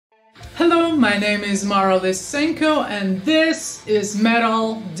Hello, my name is Māra Lisenko and this is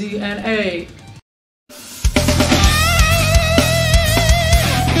Metal DNA.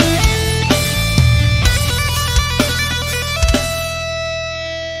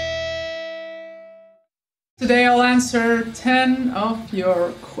 Today I'll answer 10 of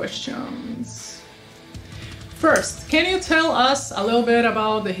your questions. First, can you tell us a little bit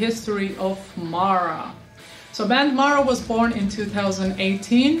about the history of Māra? So band Māra was born in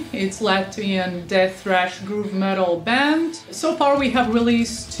 2018. It's Latvian death thrash groove metal band. So far we have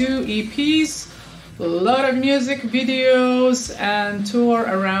released 2 EPs, a lot of music videos and tour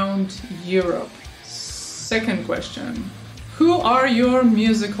around Europe. Second question, who are your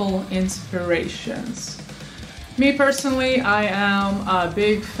musical inspirations? Me personally, I am a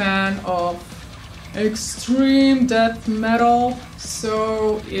big fan of extreme death metal,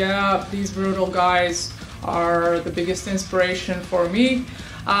 so yeah, these brutal guys are the biggest inspiration for me.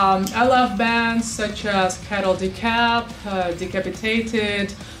 I love bands such as Cattle Decap,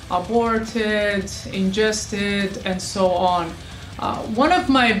 Decapitated, Aborted, Ingested, and so on. One of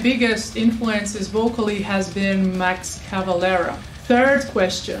my biggest influences vocally has been Max Cavalera. Third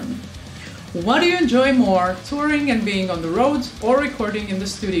question. What do you enjoy more, touring and being on the road or recording in the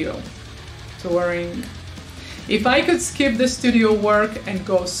studio? Touring. If I could skip the studio work and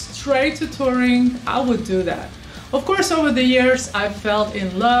go straight to touring, I would do that. Of course, over the years, I've fell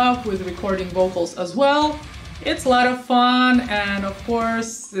in love with recording vocals as well. It's a lot of fun and of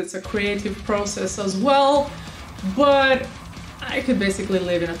course, it's a creative process as well, but I could basically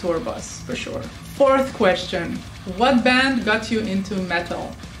live in a tour bus for sure. Fourth question, what band got you into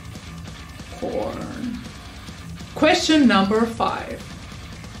metal? Korn. Question number 5.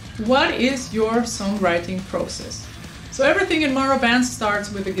 What is your songwriting process? So everything in Māra band starts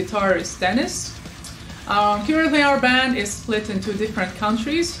with the guitarist Dennis. Currently our band is split into different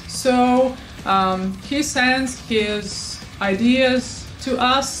countries, so he sends his ideas to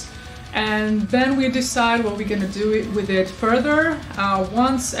us and then we decide what we're gonna do with it further.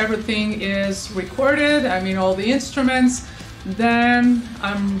 Once everything is recorded, I mean all the instruments, then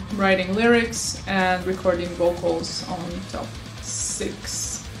I'm writing lyrics and recording vocals on top. 6.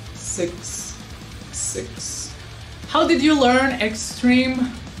 How did you learn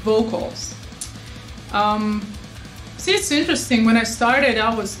extreme vocals? See, it's interesting. When I started,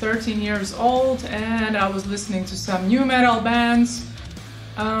 I was 13 years old and I was listening to some new metal bands,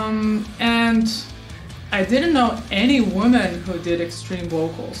 and I didn't know any woman who did extreme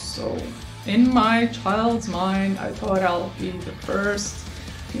vocals. So in my child's mind, I thought I'll be the first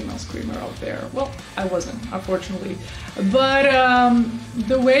female screamer out there. Well, I wasn't, unfortunately. But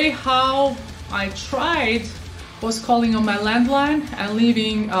the way how I tried was calling on my landline and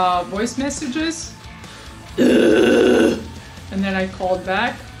leaving voice messages. And then I called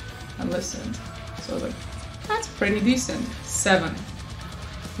back and listened. So like, that's pretty decent. 7.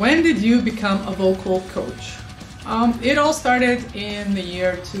 When did you become a vocal coach? It all started in the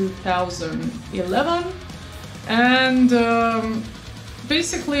year 2011 and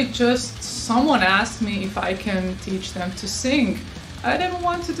basically just someone asked me if I can teach them to sing. I didn't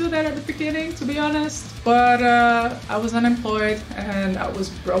want to do that at the beginning, to be honest, but I was unemployed and I was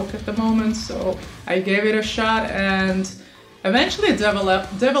broke at the moment, so I gave it a shot and eventually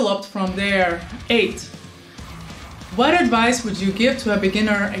developed from there. 8. What advice would you give to a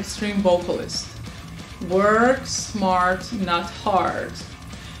beginner extreme vocalist? Work smart, not hard.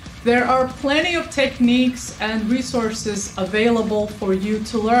 There are plenty of techniques and resources available for you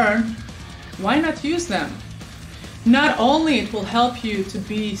to learn. Why not use them? Not only it will help you to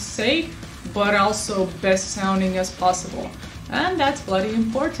be safe, but also best sounding as possible. And that's bloody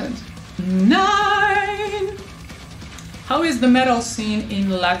important. 9. How is the metal scene in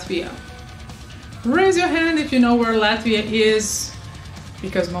Latvia? Raise your hand if you know where Latvia is,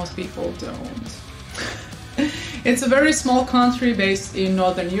 because most people don't. It's a very small country based in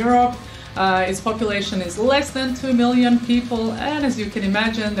Northern Europe. Its population is less than 2 million people, and as you can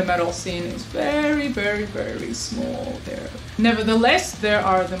imagine, the metal scene is very, very, very small there. Nevertheless, there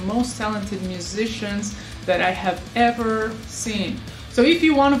are the most talented musicians that I have ever seen. So if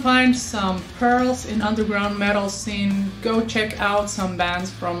you want to find some pearls in underground metal scene, go check out some bands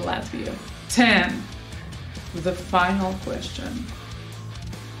from Latvia. 10. The final question.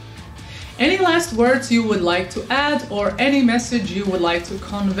 Any last words you would like to add or any message you would like to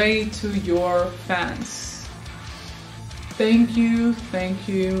convey to your fans? Thank you, thank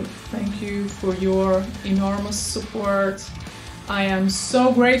you, thank you for your enormous support. I am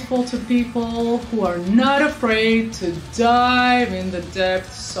so grateful to people who are not afraid to dive in the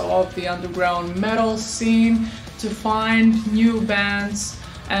depths of the underground metal scene to find new bands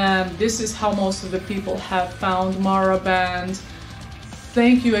and this is how most of the people have found Māra band.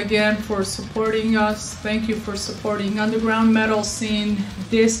 Thank you again for supporting us. Thank you for supporting underground metal scene.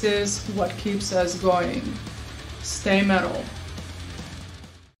 This is what keeps us going. Stay metal.